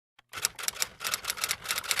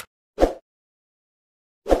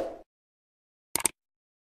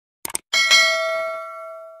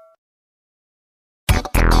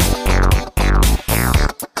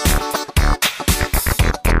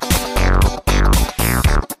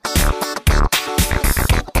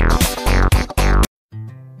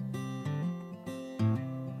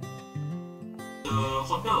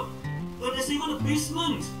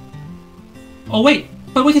Oh wait,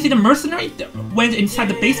 but we can see the mercenary went inside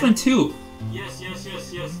the basement too. Yes.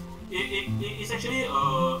 It's actually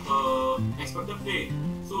expected play,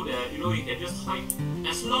 so that you can just hide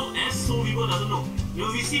as long as Soul Weaver doesn't know.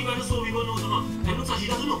 We see whether Soul Weaver knows or not. And looks like she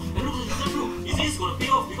doesn't know. You see, it's gonna pay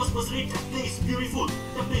off because personally that play is beautiful.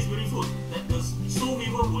 That the Soul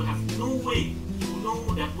Weaver will have no way to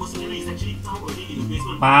know that mercenary is actually down already in the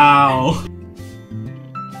basement. Wow.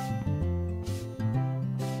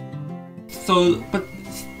 So, but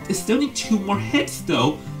it still need 2 more hits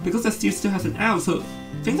though, because the steel still has an out, so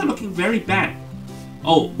things are looking very bad.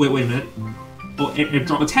 Oh, wait a minute. Oh,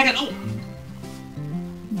 airdrop attack and oh!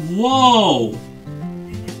 Whoa!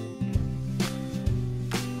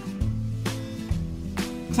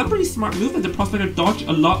 Some pretty smart movement. The Prospector dodged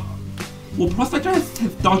a lot. Well, Prospector has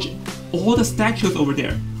dodged all the statues over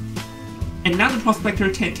there. And now the Prospector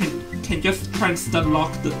can just try and stun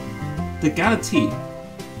lock the Galaxy.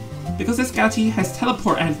 Because this Galaxy has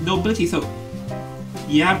teleport and has no ability, so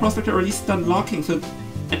yeah, Prospector already stun locking, so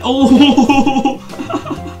and oh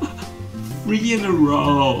 3 in a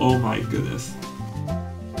row, oh my goodness.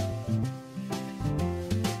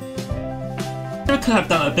 I could have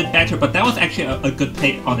done a bit better, but that was actually a good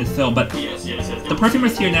play on its own, but yes. The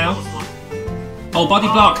Perfumer's here now. Oh, body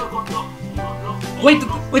block. Wait,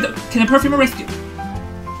 can the Perfumer rescue?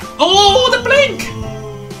 Oh, the blink!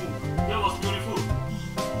 That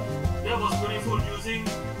was beautiful using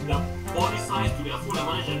the body size to their full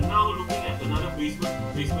advantage, and now looking at another basement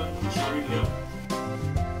sharing here.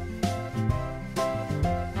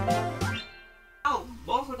 Now,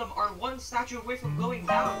 both of them are 1 statue away from going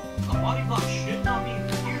down. A body block should not be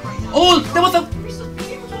here right now. Oh, that was a... Priestess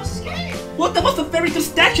being able to escape! Well, that was a very good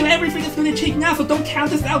statue. Everything is going to change now, so don't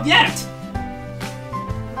count this out yet.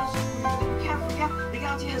 We can't forget, the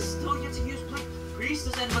Galaxy has still yet to use Blink.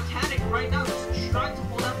 Priestess and Mechanic right now just trying to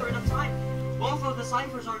hold out for enough time. Both of the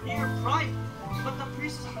ciphers are near prime, but the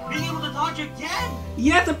Priestess being able to dodge again!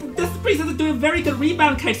 Yeah, this Priestess is doing a very good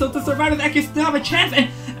rebound kite, so the survivors actually still have a chance, and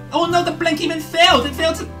oh no, the blink even failed!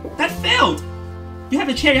 That failed! You have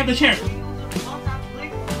the chair, Being able to block that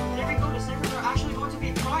Blink, there we go, the ciphers are actually going to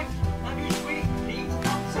be prime. That means wait, they need to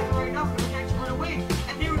block the cipher right enough for Mechanic to run away.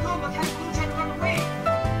 And there we go, Mechanic will try to run away.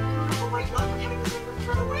 Oh my god, Mechanic is able to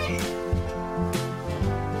run away!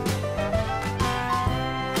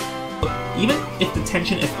 Even if the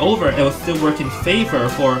tension is over, it will still work in favor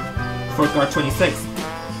for Guard 26.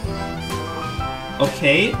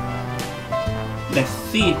 Okay. Let's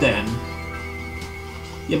see then.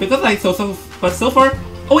 Yeah, because but so far...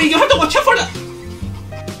 Oh wait, you have to watch out for the...